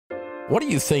What do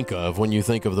you think of when you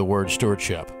think of the word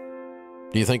stewardship?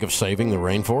 Do you think of saving the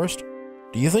rainforest?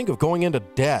 Do you think of going into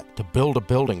debt to build a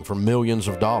building for millions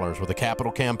of dollars with a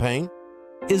capital campaign?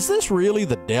 Is this really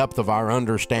the depth of our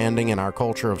understanding in our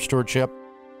culture of stewardship?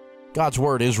 God's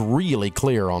Word is really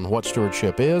clear on what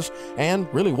stewardship is and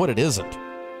really what it isn't.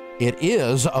 It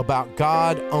is about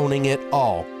God owning it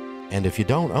all. And if you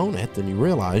don't own it, then you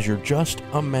realize you're just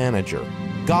a manager.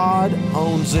 God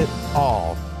owns it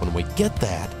all. When we get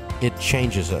that, it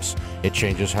changes us. It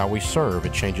changes how we serve.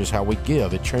 It changes how we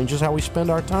give. It changes how we spend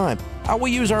our time, how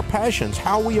we use our passions,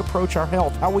 how we approach our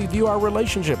health, how we view our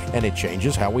relationships, and it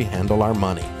changes how we handle our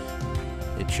money.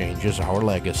 It changes our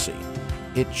legacy.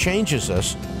 It changes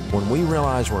us when we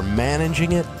realize we're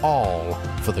managing it all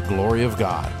for the glory of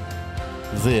God.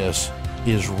 This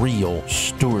is real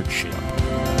stewardship.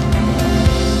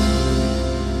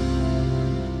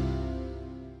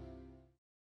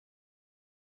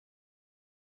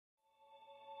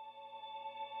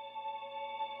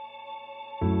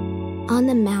 On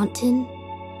the mountain,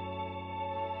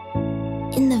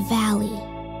 in the valley,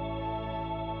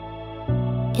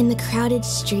 in the crowded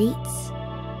streets,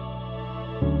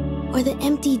 or the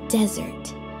empty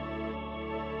desert,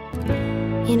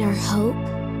 in our hope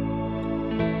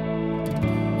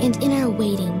and in our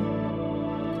waiting,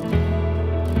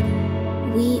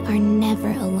 we are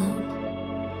never alone.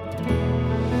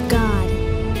 God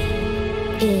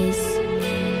is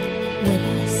with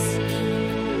us.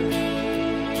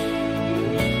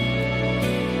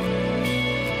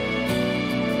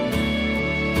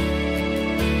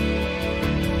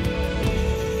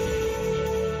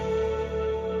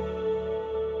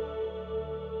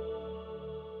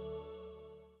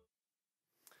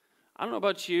 I don't know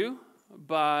about you,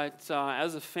 but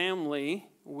as a family,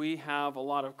 we have a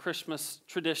lot of Christmas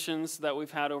traditions that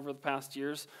we've had over the past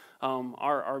years.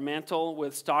 Our mantle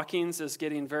with stockings is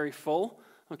getting very full.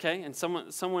 Okay, and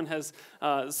someone has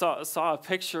saw a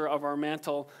picture of our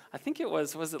mantle. I think it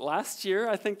was it last year?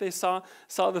 I think they saw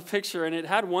the picture, and it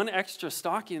had one extra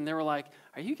stocking. And they were like,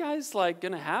 "Are you guys like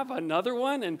gonna have another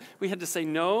one?" And we had to say,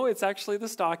 "No, it's actually the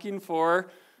stocking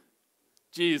for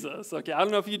Jesus." Okay, I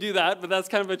don't know if you do that, but that's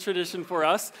kind of a tradition for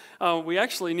us. We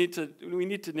actually need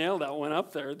to nail that one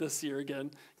up there this year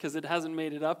again because it hasn't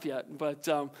made it up yet. But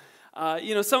some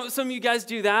of you guys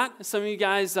do that. Some of you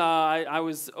guys, I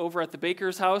was over at the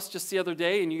baker's house just the other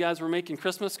day, and you guys were making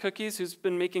Christmas cookies. Who's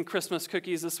been making Christmas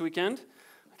cookies this weekend?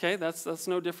 Okay, that's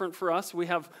no different for us. We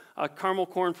have a caramel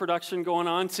corn production going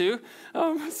on too,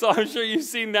 so I'm sure you've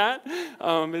seen that.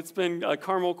 It's been a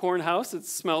caramel corn house. It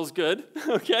smells good,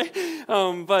 okay?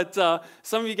 But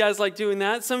some of you guys like doing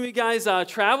that. Some of you guys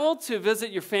travel to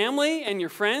visit your family and your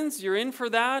friends. You're in for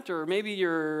that, or maybe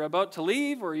you're about to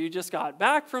leave, or you just got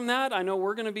back from that. I know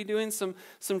we're going to be doing some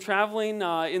traveling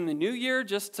in the new year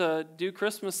just to do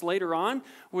Christmas later on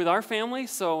with our family.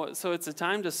 So it's a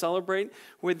time to celebrate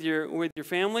with your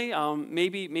family.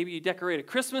 Maybe you decorate a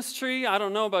Christmas tree. I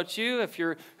don't know about you.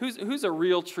 Who's a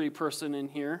real tree person in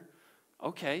here?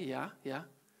 Okay, yeah.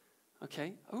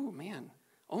 Okay. Oh man,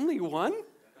 only one?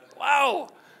 Wow.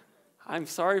 I'm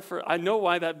sorry I know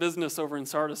why that business over in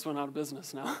Sardis went out of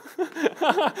business now.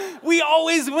 We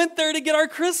always went there to get our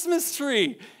Christmas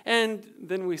tree, and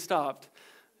then we stopped.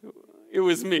 It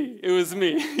was me.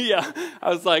 Yeah. I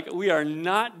was like, we are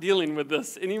not dealing with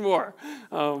this anymore.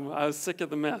 I was sick of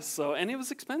the mess. And it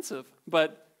was expensive.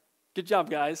 But good job,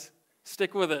 guys.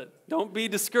 Stick with it. Don't be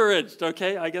discouraged,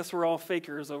 okay? I guess we're all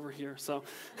fakers over here, so.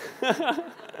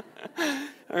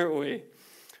 Aren't we?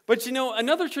 But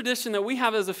another tradition that we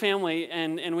have as a family,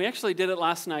 and we actually did it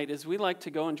last night, is we like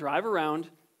to go and drive around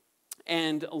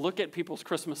and look at people's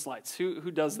Christmas lights.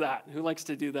 Who does that? Who likes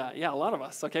to do that? Yeah, a lot of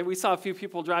us. Okay, we saw a few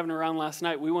people driving around last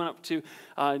night. We went up to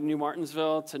New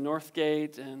Martinsville, to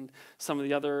Northgate, and some of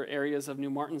the other areas of New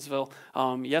Martinsville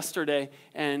yesterday.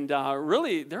 And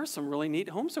really, there are some really neat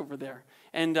homes over there.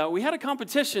 And we had a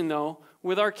competition, though,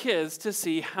 with our kids to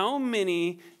see how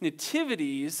many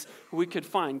nativities we could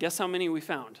find. Guess how many we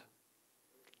found?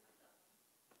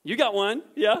 You got one,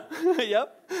 yeah,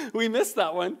 yep. We missed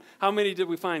that one. How many did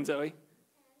we find, Zoe?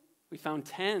 We found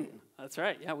 10. That's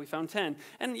right, yeah, we found 10.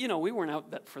 And, we weren't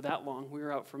out for that long. We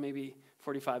were out for maybe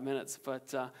 45 minutes.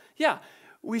 But, yeah,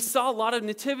 we saw a lot of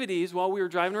nativities while we were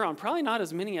driving around. Probably not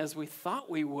as many as we thought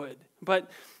we would. But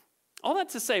all that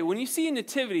to say, when you see a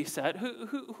nativity set,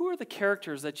 who are the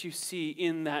characters that you see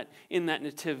in that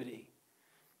nativity?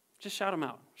 Just shout them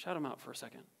out. Shout them out for a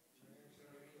second.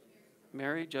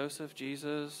 Mary, Joseph,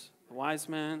 Jesus, the wise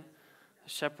men, the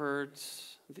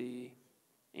shepherds, the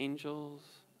angels,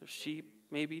 the sheep,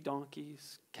 maybe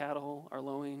donkeys, cattle are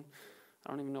lowing. I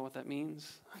don't even know what that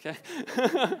means, okay?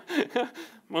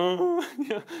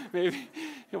 Maybe,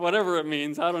 whatever it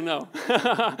means, I don't know.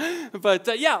 But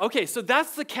okay, so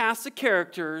that's the cast of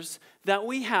characters that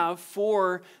we have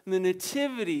for the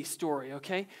nativity story,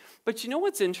 okay? But you know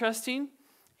what's interesting?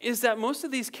 Is that most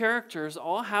of these characters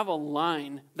all have a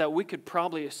line that we could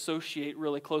probably associate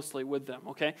really closely with them,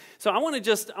 okay? So I want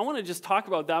to just talk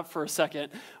about that for a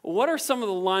second. What are some of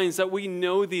the lines that we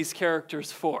know these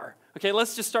characters for? Okay,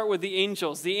 let's just start with the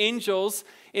angels. The angels,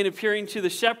 in appearing to the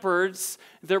shepherds,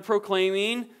 they're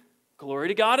proclaiming, "Glory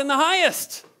to God in the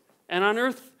highest, and on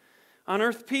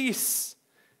earth peace,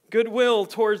 goodwill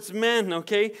towards men,"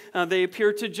 okay? They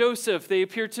appear to Joseph, they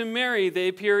appear to Mary, they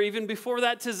appear even before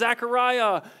that to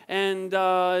Zechariah, and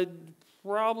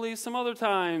probably some other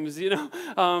times,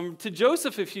 to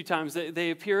Joseph a few times they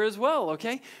appear as well,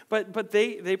 okay? But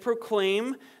they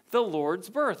proclaim the Lord's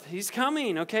birth. He's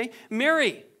coming, okay?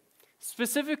 Mary,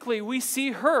 specifically, we see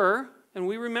her, and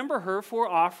we remember her for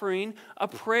offering a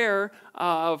prayer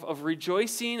of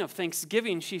rejoicing, of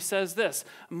thanksgiving. She says this,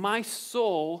 "My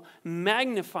soul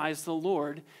magnifies the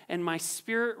Lord, and my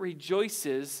spirit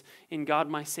rejoices in God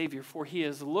my Savior, for he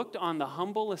has looked on the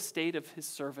humble estate of his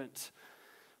servant.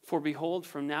 For behold,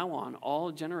 from now on,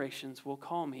 all generations will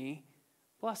call me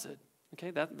blessed." Okay,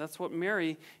 that's what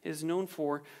Mary is known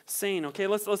for saying. Okay,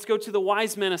 let's go to the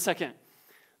wise men a second.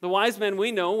 The wise men,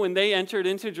 we know, when they entered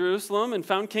into Jerusalem and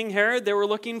found King Herod, they were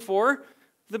looking for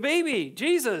the baby,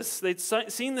 Jesus. They'd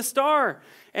seen the star.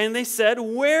 And they said,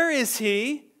 "Where is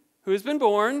he who has been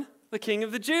born, the King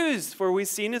of the Jews? For we've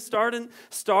seen his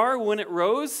star when it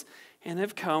rose and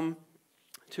have come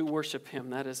to worship him."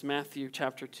 That is Matthew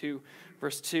chapter 2,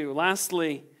 verse 2.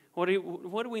 Lastly, what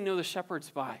do we know the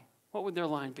shepherds by? What would their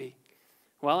line be?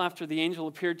 Well, after the angel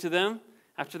appeared to them,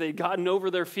 after they'd gotten over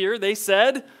their fear, they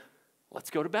said, "Let's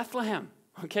go to Bethlehem."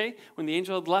 Okay? When the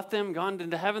angel had left them, gone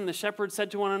into heaven, the shepherds said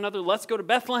to one another, "Let's go to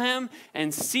Bethlehem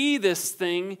and see this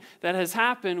thing that has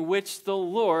happened, which the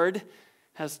Lord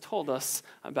has told us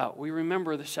about." We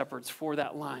remember the shepherds for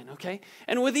that line, okay?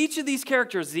 And with each of these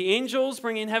characters, the angels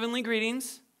bringing heavenly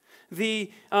greetings,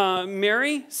 the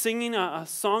Mary singing a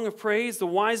song of praise, the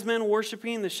wise men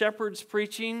worshiping, the shepherds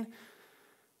preaching,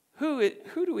 who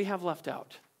do we have left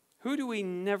out? Who do we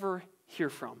never hear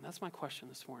from? That's my question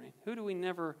this morning. Who do we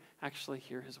never actually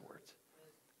hear his words?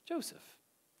 Joseph.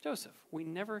 We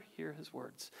never hear his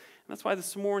words. And that's why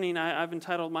this morning I've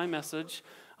entitled my message,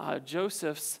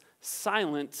 Joseph's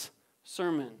Silent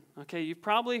Sermon. Okay, you've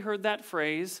probably heard that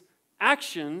phrase,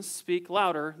 actions speak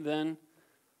louder than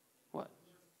what?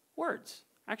 Words.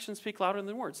 Actions speak louder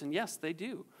than words. And yes, they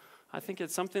do. I think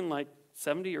it's something like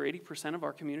 70 or 80% of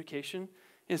our communication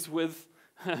is with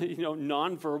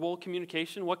nonverbal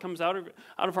communication. What comes out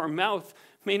of our mouth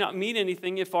may not mean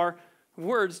anything if our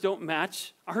words don't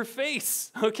match our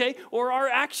face, okay, or our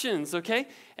actions, okay?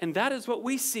 And that is what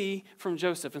we see from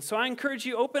Joseph. And so I encourage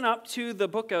you, open up to the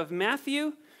book of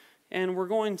Matthew, and we're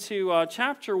going to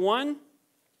chapter 1,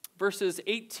 verses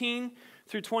 18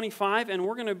 through 25, and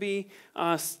we're going to be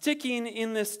sticking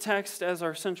in this text as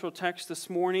our central text this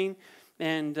morning,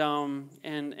 and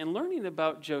learning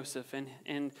about Joseph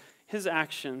and his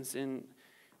actions in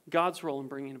God's role in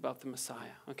bringing about the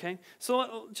Messiah, okay?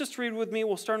 So just read with me.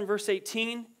 We'll start in verse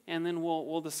 18, and then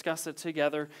we'll discuss it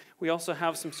together. We also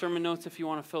have some sermon notes if you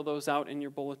want to fill those out in your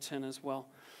bulletin as well.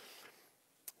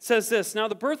 It says this, "Now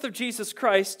the birth of Jesus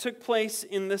Christ took place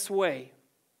in this way.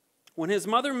 When his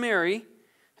mother Mary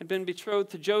had been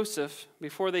betrothed to Joseph,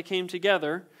 before they came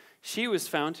together, she was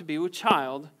found to be with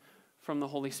child from the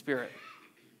Holy Spirit.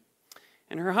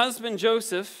 And her husband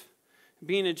Joseph,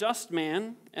 being a just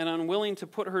man and unwilling to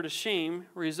put her to shame,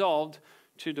 resolved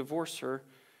to divorce her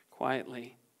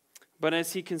quietly. But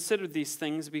as he considered these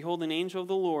things, behold, an angel of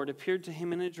the Lord appeared to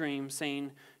him in a dream,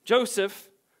 saying, 'Joseph,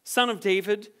 son of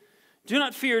David, do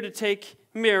not fear to take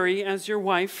Mary as your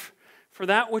wife, for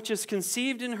that which is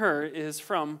conceived in her is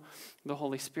from the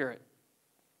Holy Spirit.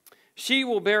 She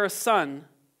will bear a son,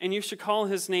 and you shall call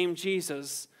his name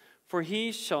Jesus, for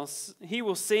he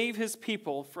will save his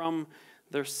people from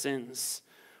their sins.'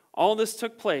 All this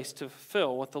took place to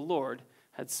fulfill what the Lord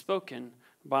had spoken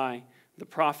by the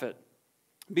prophet.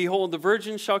 'Behold, the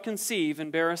virgin shall conceive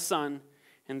and bear a son,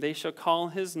 and they shall call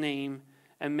his name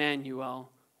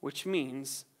Emmanuel,' which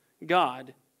means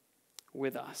God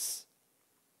with us."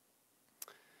 It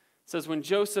says, when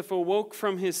Joseph awoke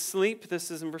from his sleep, this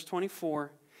is in verse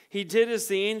 24, he did as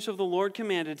the angel of the Lord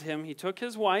commanded him. He took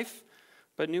his wife,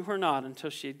 but knew her not until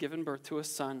she had given birth to a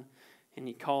son, and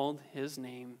he called his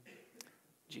name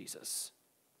Jesus.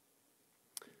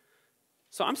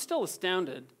 So I'm still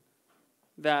astounded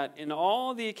that in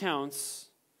all the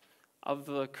accounts of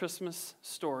the Christmas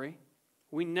story,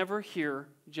 we never hear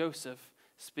Joseph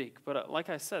speak. But like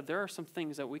I said, there are some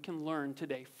things that we can learn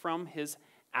today from his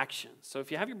actions. So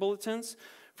if you have your bulletins,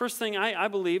 first thing I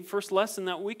believe, first lesson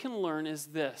that we can learn is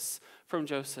this from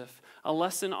Joseph, a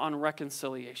lesson on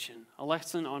reconciliation, a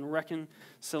lesson on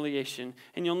reconciliation.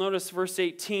 And you'll notice verse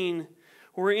 18,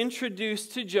 we're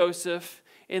introduced to Joseph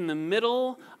in the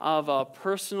middle of a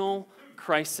personal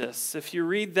crisis. If you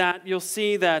read that, you'll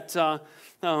see that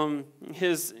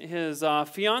his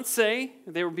fiancée,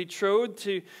 they were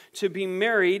betrothed to be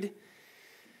married,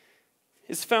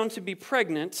 is found to be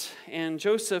pregnant, and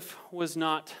Joseph was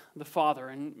not the father.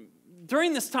 And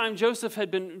during this time, Joseph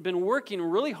had been working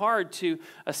really hard to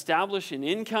establish an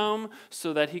income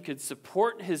so that he could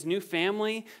support his new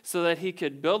family, so that he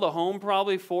could build a home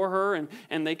probably for her,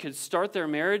 and they could start their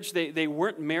marriage. They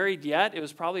weren't married yet. It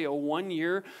was probably a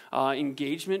 1-year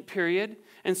engagement period.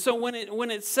 And so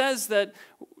when it says that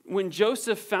when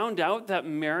Joseph found out that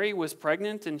Mary was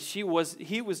pregnant and he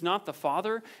was not the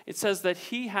father, it says that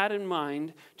he had in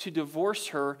mind to divorce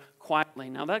her quietly.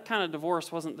 Now that kind of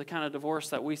divorce wasn't the kind of divorce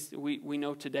that we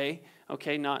know today,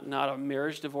 okay, not a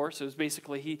marriage divorce. It was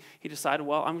basically he decided,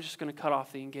 well, I'm just going to cut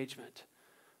off the engagement,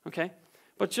 okay?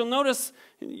 But you'll notice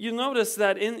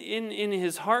that in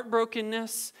his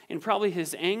heartbrokenness, in probably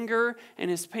his anger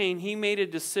and his pain, he made a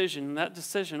decision. That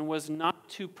decision was not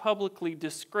to publicly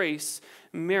disgrace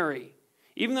Mary.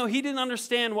 Even though he didn't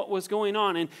understand what was going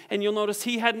on, and you'll notice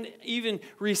he hadn't even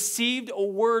received a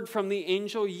word from the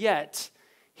angel yet,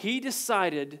 he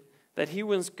decided that he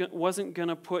wasn't going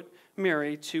to put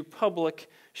Mary to public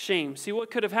shame. See, what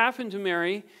could have happened to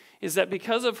Mary is that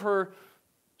because of her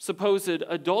supposed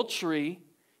adultery,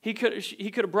 he could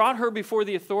have brought her before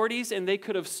the authorities and they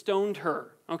could have stoned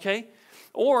her, okay?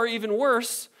 Or even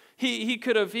worse, he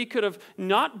could have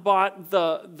not bought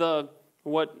the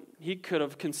what he could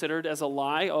have considered as a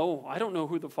lie. Oh, I don't know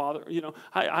who the father,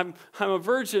 I'm a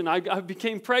virgin, I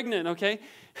became pregnant, okay?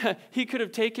 He could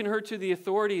have taken her to the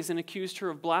authorities and accused her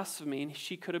of blasphemy, and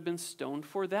she could have been stoned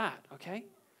for that, okay?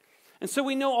 And so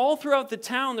we know all throughout the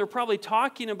town, they're probably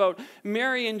talking about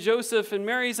Mary and Joseph and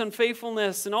Mary's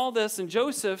unfaithfulness and all this. And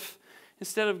Joseph,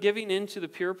 instead of giving in to the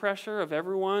peer pressure of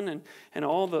everyone and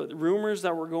all the rumors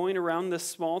that were going around this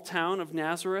small town of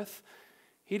Nazareth,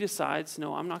 he decides,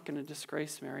 no, I'm not going to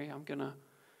disgrace Mary. I'm going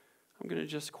to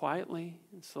just quietly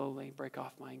and slowly break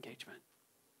off my engagement.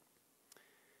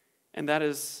 And that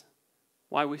is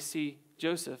why we see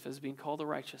Joseph as being called a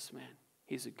righteous man.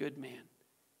 He's a good man.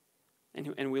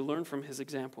 And we learn from his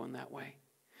example in that way.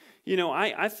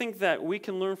 I think that we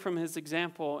can learn from his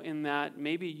example in that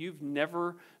maybe you've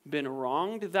never been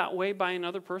wronged that way by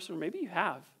another person, or maybe you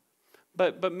have.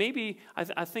 But maybe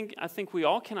I think we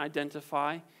all can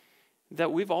identify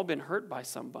that we've all been hurt by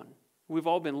someone. We've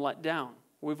all been let down.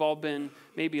 We've all been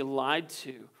maybe lied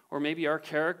to, or maybe our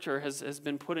character has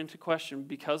been put into question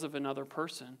because of another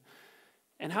person.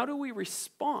 And how do we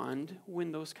respond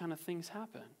when those kind of things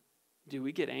happen? Do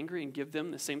we get angry and give them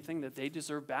the same thing that they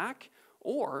deserve back?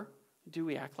 Or do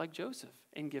we act like Joseph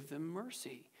and give them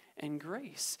mercy and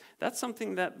grace? That's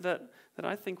something that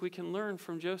I think we can learn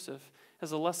from Joseph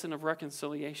as a lesson of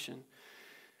reconciliation.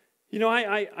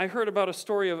 I heard about a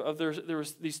story of there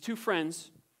was these two friends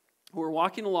who were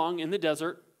walking along in the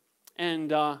desert.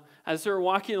 And as they were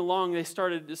walking along, they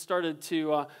started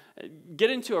to get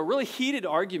into a really heated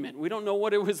argument. We don't know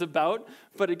what it was about,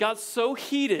 but it got so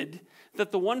heated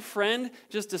that the one friend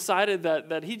just decided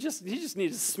that he just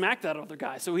needed to smack that other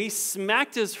guy. So he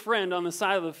smacked his friend on the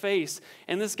side of the face,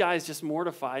 and this guy's just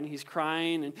mortified, and he's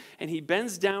crying, and he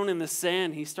bends down in the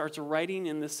sand. He starts writing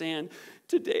in the sand,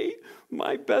 "Today,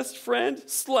 my best friend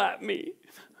slapped me."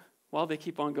 Well, they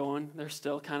keep on going. They're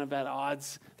still kind of at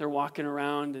odds. They're walking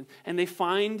around, and they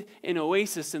find an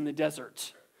oasis in the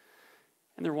desert.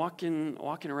 And they're walking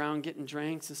around, getting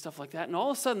drinks and stuff like that. And all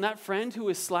of a sudden, that friend who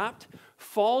was slapped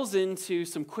falls into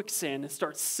some quicksand and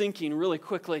starts sinking really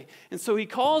quickly. And so he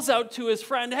calls out to his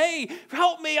friend, "Hey,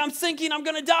 help me, I'm sinking, I'm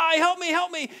going to die, help me,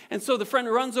 help me." And so the friend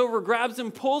runs over, grabs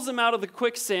him, pulls him out of the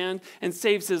quicksand, and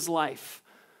saves his life.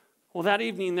 Well, that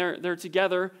evening, they're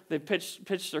together. They've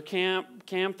pitched their camp.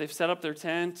 They've set up their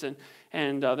tent,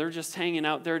 and they're just hanging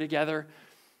out there together.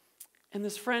 And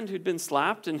this friend who'd been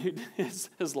slapped and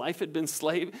his life had been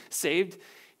saved,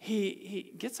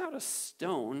 he gets out a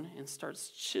stone and starts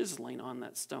chiseling on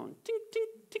that stone. Tink, tink,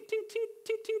 tink, tink, tink,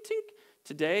 tink, tink, tink.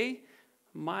 "Today,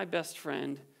 my best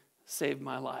friend saved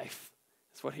my life."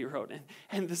 That's what he wrote.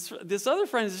 And this other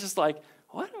friend is just like,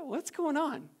 what's going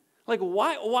on? Like,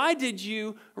 why did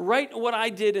you write what I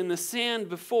did in the sand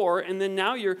before, and then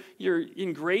now you're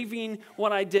engraving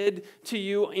what I did to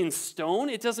you in stone?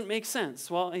 It doesn't make sense.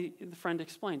 Well, the friend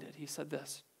explained it. He said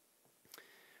this: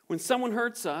 when someone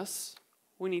hurts us,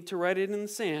 we need to write it in the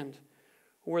sand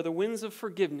where the winds of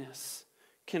forgiveness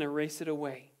can erase it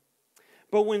away.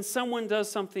 But when someone does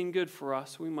something good for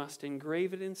us, we must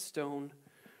engrave it in stone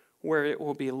where it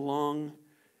will be long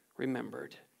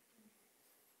remembered.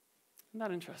 Isn't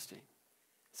that interesting?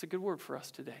 It's a good word for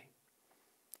us today.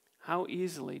 How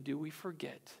easily do we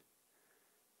forget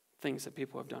things that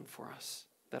people have done for us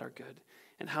that are good?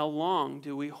 And how long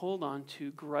do we hold on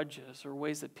to grudges or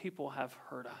ways that people have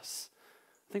hurt us?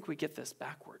 I think we get this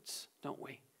backwards, don't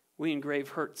we? We engrave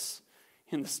hurts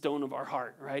in the stone of our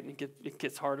heart, right? And it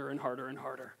gets harder and harder and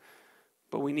harder.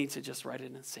 But we need to just write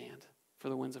it in sand for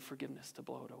the winds of forgiveness to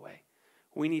blow it away.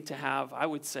 We need to have, I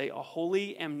would say, a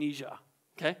holy amnesia.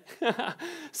 Okay?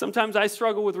 Sometimes I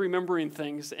struggle with remembering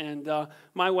things, and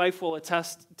my wife will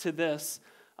attest to this.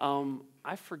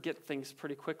 I forget things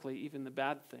pretty quickly, even the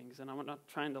bad things, and I'm not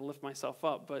trying to lift myself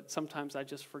up, but sometimes I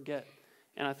just forget,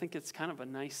 and I think it's kind of a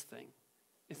nice thing.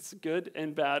 It's good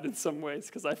and bad in some ways,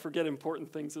 because I forget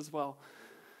important things as well,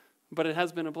 but it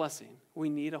has been a blessing. We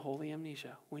need a holy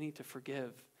amnesia. We need to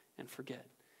forgive and forget.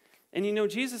 And you know,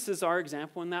 Jesus is our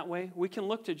example in that way. We can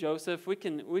look to Joseph. We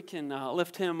can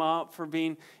lift him up for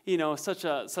being, you know, such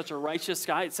a righteous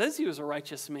guy. It says he was a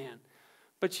righteous man.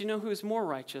 But you know who's more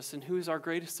righteous and who's our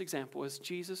greatest example is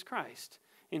Jesus Christ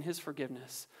in his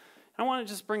forgiveness. I want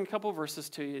to just bring a couple verses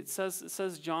to you. It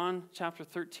says John chapter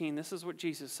 13. This is what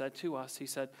Jesus said to us. He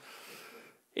said,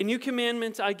 "A new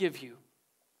commandment I give you,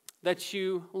 that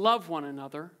you love one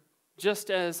another, just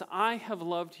as I have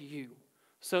loved you.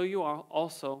 So you are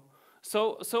also."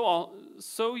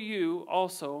 So you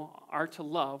also are to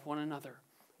love one another.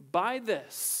 By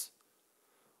this,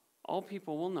 all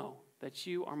people will know that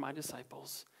you are my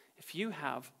disciples, if you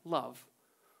have love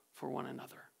for one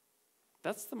another.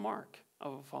 That's the mark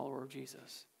of a follower of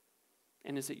Jesus.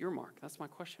 And is it your mark? That's my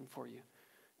question for you.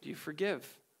 Do you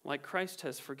forgive like Christ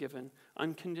has forgiven,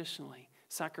 unconditionally,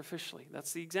 sacrificially?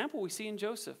 That's the example we see in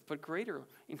Joseph, but greater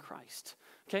in Christ.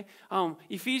 Okay,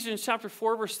 Ephesians chapter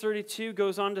 4, verse 32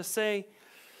 goes on to say,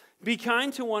 "Be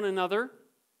kind to one another,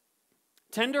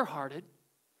 tender-hearted,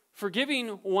 forgiving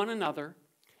one another,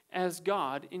 as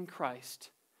God in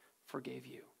Christ forgave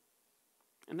you."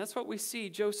 And that's what we see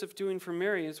Joseph doing for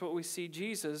Mary, is what we see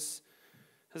Jesus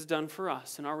has done for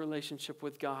us in our relationship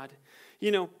with God.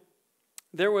 You know,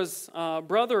 there was a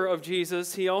brother of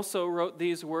Jesus. He also wrote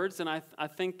these words, and I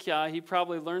think he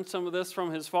probably learned some of this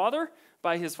from his father,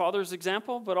 by his father's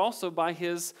example, but also by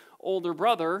his older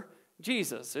brother,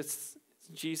 Jesus. It's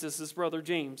Jesus' brother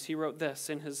James. He wrote this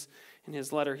in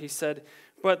his letter. He said,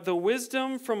 "But the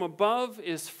wisdom from above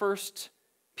is first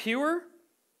pure,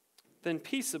 then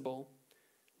peaceable,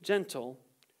 gentle,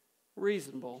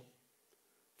 reasonable,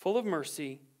 full of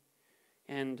mercy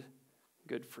and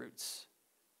good fruits."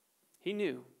 He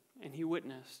knew and he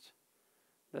witnessed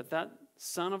that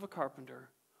son of a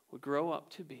carpenter would grow up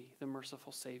to be the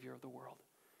merciful Savior of the world.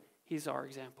 He's our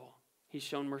example. He's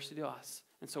shown mercy to us.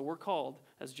 And so we're called,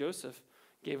 as Joseph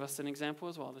gave us an example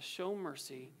as well, to show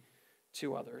mercy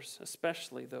to others,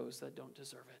 especially those that don't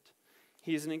deserve it.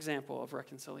 He is an example of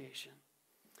reconciliation.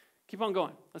 Keep on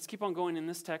going. Let's keep on going in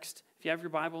this text. If you have your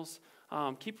Bibles,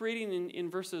 keep reading in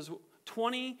verses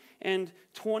 20 and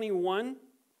 21.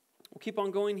 We'll keep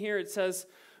on going here. It says,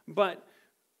 "But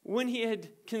when he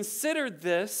had considered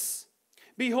this,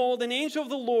 behold, an angel of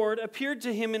the Lord appeared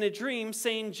to him in a dream,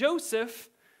 saying, 'Joseph,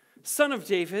 son of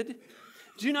David,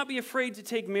 do not be afraid to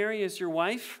take Mary as your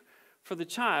wife, for the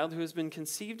child who has been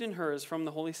conceived in her is from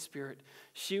the Holy Spirit.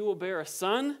 She will bear a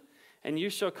son, and you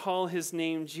shall call his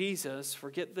name Jesus.'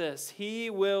 Forget this, he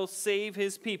will save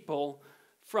his people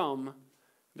from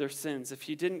their sins." If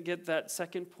you didn't get that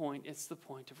second point, it's the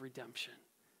point of redemption.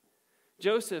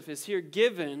 Joseph is here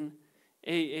given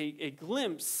a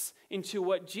glimpse into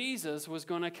what Jesus was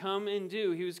going to come and do.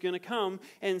 He was going to come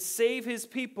and save his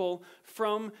people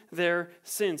from their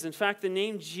sins. In fact, the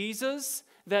name Jesus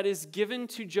that is given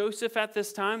to Joseph at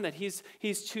this time, that he's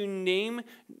to name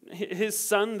his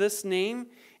son this name,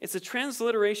 it's a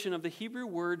transliteration of the Hebrew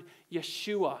word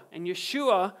Yeshua. And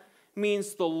Yeshua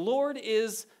means the Lord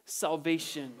is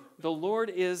salvation. The Lord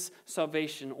is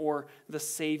salvation, or the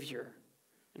Savior.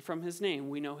 And from his name,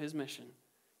 we know his mission: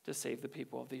 to save the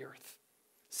people of the earth,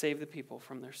 save the people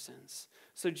from their sins.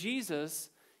 So Jesus,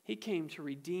 he came to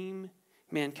redeem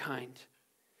mankind.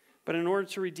 But in order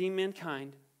to redeem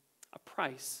mankind, a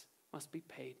price must be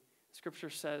paid. Scripture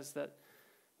says that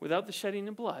without the shedding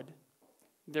of blood,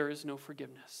 there is no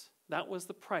forgiveness. That was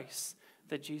the price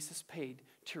that Jesus paid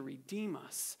to redeem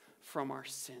us from our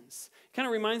sins. Kind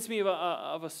of reminds me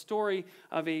of a story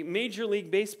of a Major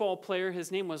League Baseball player.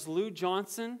 His name was Lou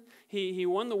Johnson. He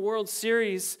won the World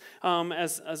Series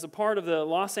as a part of the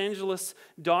Los Angeles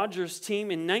Dodgers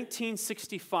team in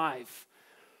 1965.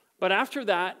 But after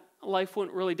that, life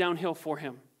went really downhill for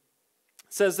him.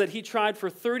 It says that he tried for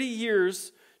 30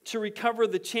 years to recover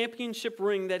the championship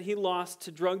ring that he lost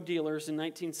to drug dealers in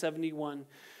 1971.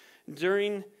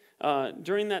 During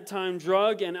that time,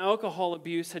 drug and alcohol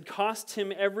abuse had cost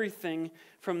him everything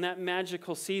from that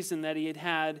magical season that he had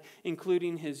had,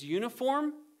 including his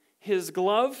uniform, his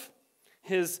glove,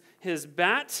 his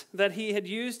bat that he had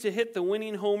used to hit the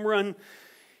winning home run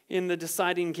in the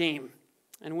deciding game.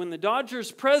 And when the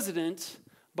Dodgers president,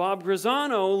 Bob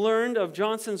Graziano, learned of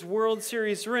Johnson's World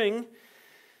Series ring,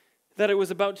 that it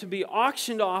was about to be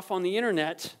auctioned off on the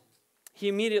internet, he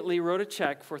immediately wrote a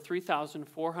check for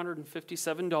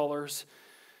 $3,457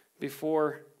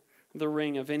 before the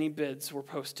ring of any bids were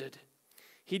posted.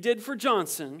 He did for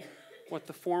Johnson what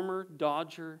the former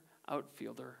Dodger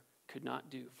outfielder could not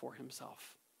do for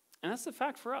himself. And that's the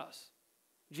fact for us.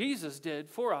 Jesus did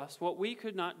for us what we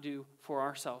could not do for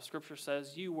ourselves. Scripture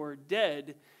says, you were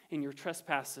dead in your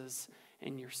trespasses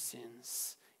and your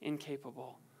sins.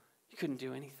 Incapable. You couldn't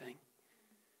do anything.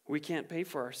 We can't pay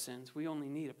for our sins. We only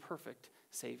need a perfect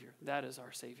Savior. That is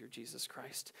our Savior, Jesus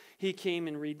Christ. He came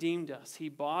and redeemed us. He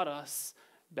bought us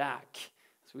back,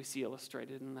 as we see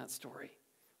illustrated in that story.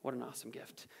 What an awesome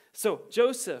gift. So,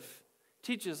 Joseph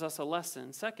teaches us a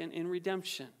lesson. Second, in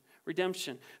redemption.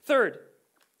 Redemption. Third,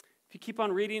 if you keep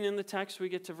on reading in the text, we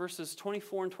get to verses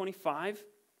 24 and 25.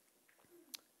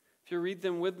 If you read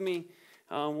them with me,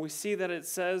 we see that it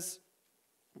says,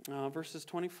 verses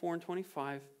 24 and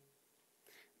 25,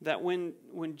 that when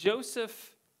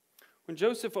Joseph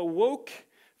awoke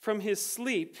from his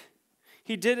sleep,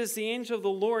 he did as the angel of the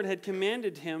Lord had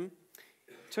commanded him,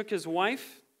 took his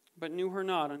wife, but knew her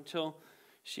not until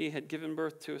she had given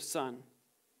birth to a son.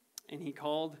 And he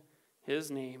called his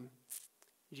name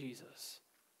Jesus.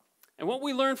 And what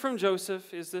we learn from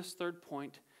Joseph is this third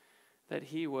point, that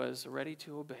he was ready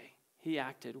to obey. He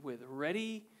acted with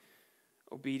ready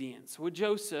obedience. With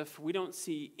Joseph, we don't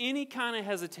see any kind of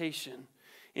hesitation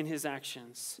in his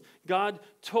actions. God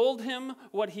told him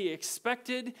what he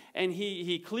expected, and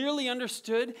he clearly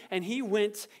understood, and he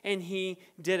went and he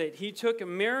did it. He took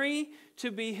Mary to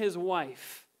be his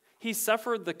wife. He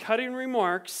suffered the cutting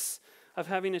remarks of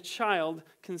having a child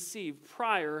conceived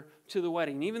prior to the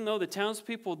wedding. Even though the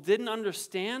townspeople didn't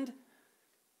understand,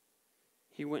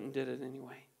 he went and did it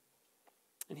anyway.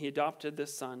 And he adopted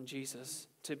this son, Jesus,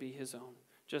 to be his own,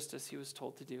 just as he was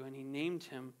told to do, and he named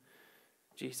him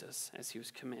Jesus, as he was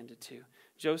commanded to.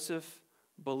 Joseph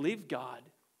believed God,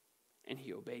 and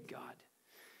he obeyed God.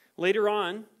 Later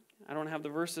on, I don't have the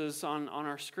verses on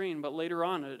our screen, but later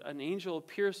on, an angel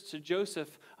appears to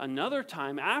Joseph another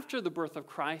time after the birth of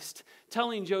Christ,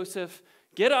 telling Joseph,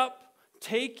 get up,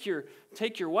 take your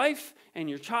wife and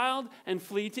your child, and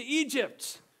flee to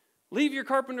Egypt. Leave your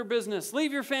carpenter business,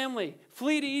 leave your family,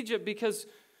 flee to Egypt, because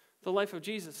the life of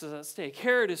Jesus is at stake.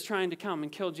 Herod is trying to come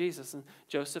and kill Jesus, and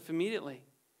Joseph immediately,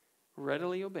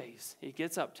 readily obeys. He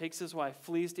gets up, takes his wife,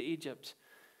 flees to Egypt.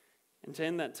 And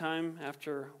in that time,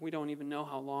 after we don't even know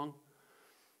how long,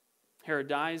 Herod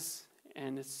dies,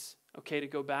 and it's okay to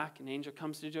go back. An angel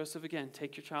comes to Joseph again,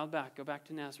 take your child back, go back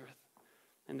to Nazareth.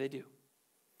 And they do.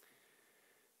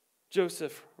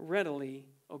 Joseph readily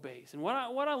obeys. And what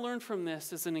I learned from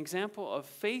this is an example of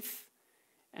faith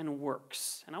and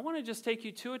works. And I want to just take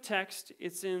you to a text.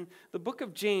 It's in the book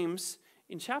of James,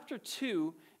 in chapter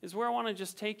 2, is where I want to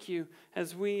just take you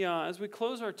as we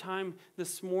close our time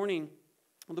this morning.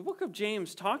 The book of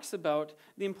James talks about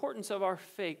the importance of our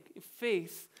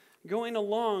faith going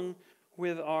along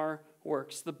with our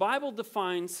works. The Bible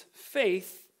defines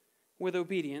faith with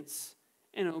obedience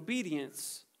and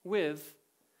obedience with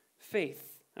faith.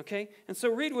 Okay? And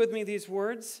so read with me these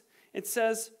words. It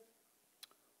says,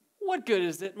 what good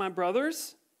is it, my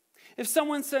brothers, if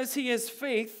someone says he has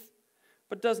faith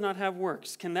but does not have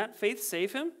works? Can that faith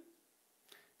save him?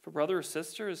 If a brother or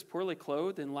sister is poorly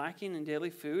clothed and lacking in daily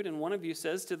food, and one of you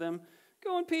says to them,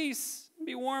 go in peace,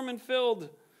 be warm and filled,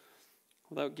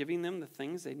 without giving them the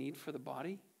things they need for the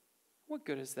body, what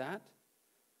good is that?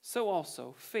 So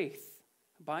also, faith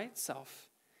by itself,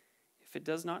 if it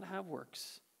does not have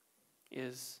works,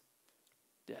 is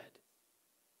dead.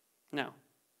 Now,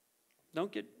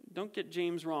 don't get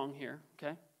James wrong here,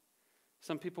 okay?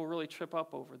 Some people really trip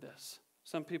up over this.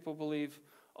 Some people believe,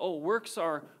 oh, works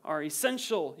are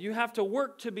essential. You have to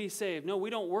work to be saved. No, we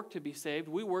don't work to be saved.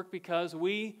 We work because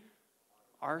we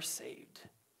are saved.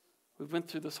 We've went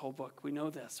through this whole book. We know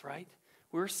this, right?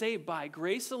 We're saved by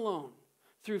grace alone,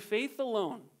 through faith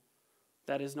alone,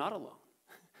 that is not alone,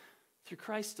 through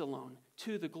Christ alone,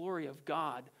 to the glory of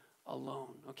God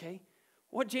alone, okay?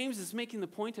 What James is making the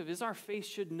point of is our faith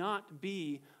should not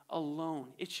be alone.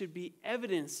 It should be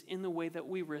evidence in the way that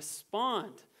we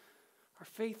respond. Our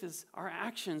faith is, our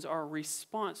actions are a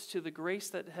response to the grace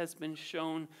that has been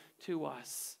shown to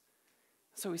us.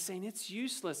 So he's saying it's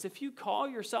useless. If you call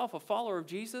yourself a follower of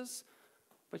Jesus,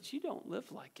 but you don't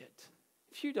live like it,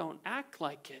 if you don't act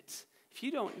like it, if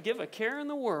you don't give a care in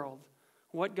the world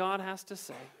what God has to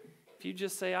say, if you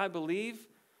just say, I believe,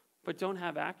 but don't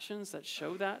have actions that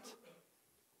show that,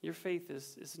 your faith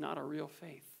is not a real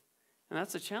faith. And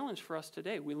that's a challenge for us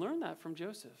today. We learned that from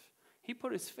Joseph. He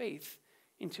put his faith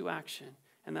into action,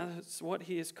 and that's what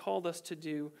he has called us to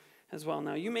do as well.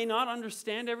 Now, you may not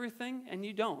understand everything, and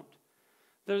you don't.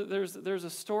 There's a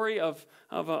story of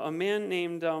a man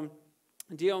named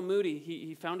D.L. Moody.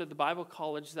 He founded the Bible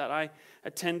college that I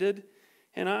attended.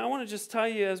 And I want to just tell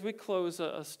you as we close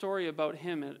a story about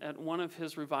him at one of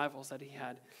his revivals that he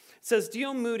had. It says,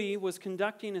 D.L. Moody was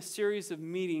conducting a series of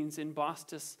meetings in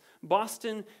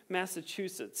Boston,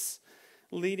 Massachusetts.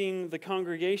 Leading the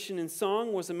congregation in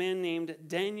song was a man named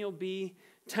Daniel B.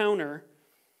 Towner.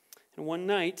 And one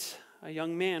night, a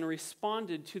young man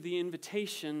responded to the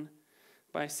invitation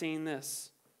by saying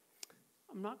this,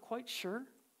 I'm not quite sure,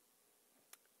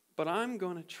 but I'm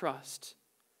going to trust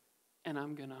and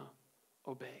I'm going to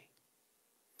obey.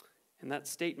 And that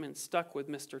statement stuck with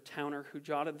Mr. Towner, who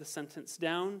jotted the sentence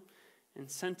down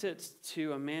and sent it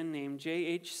to a man named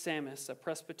J.H. Sammis, a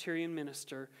Presbyterian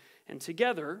minister, and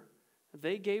together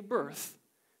they gave birth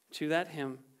to that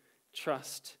hymn,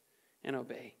 Trust and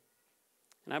Obey.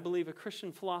 And I believe a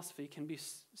Christian philosophy can be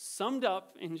summed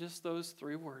up in just those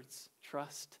three words,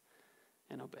 trust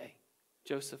and obey.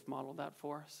 Joseph modeled that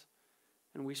for us,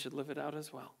 and we should live it out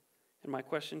as well. And my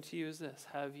question to you is this,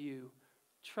 have you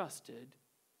trusted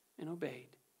and obeyed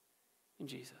in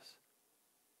Jesus?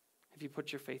 Have you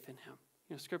put your faith in him?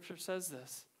 You know, Scripture says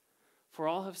this, for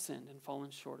all have sinned and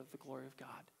fallen short of the glory of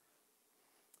God.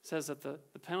 It says that the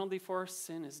penalty for our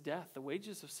sin is death. The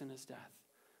wages of sin is death.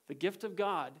 The gift of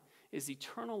God is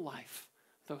eternal life,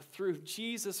 though through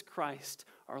Jesus Christ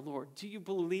our Lord. Do you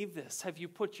believe this? Have you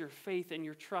put your faith and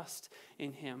your trust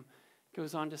in him? It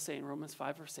goes on to say in Romans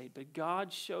 5 verse 8, but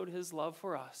God showed his love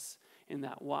for us in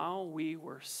that while we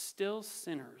were still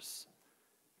sinners,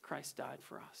 Christ died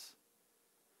for us.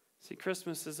 See,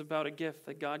 Christmas is about a gift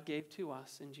that God gave to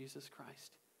us in Jesus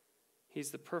Christ.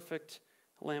 He's the perfect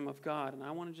Lamb of God. And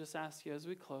I want to just ask you as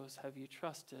we close, have you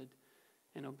trusted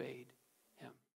and obeyed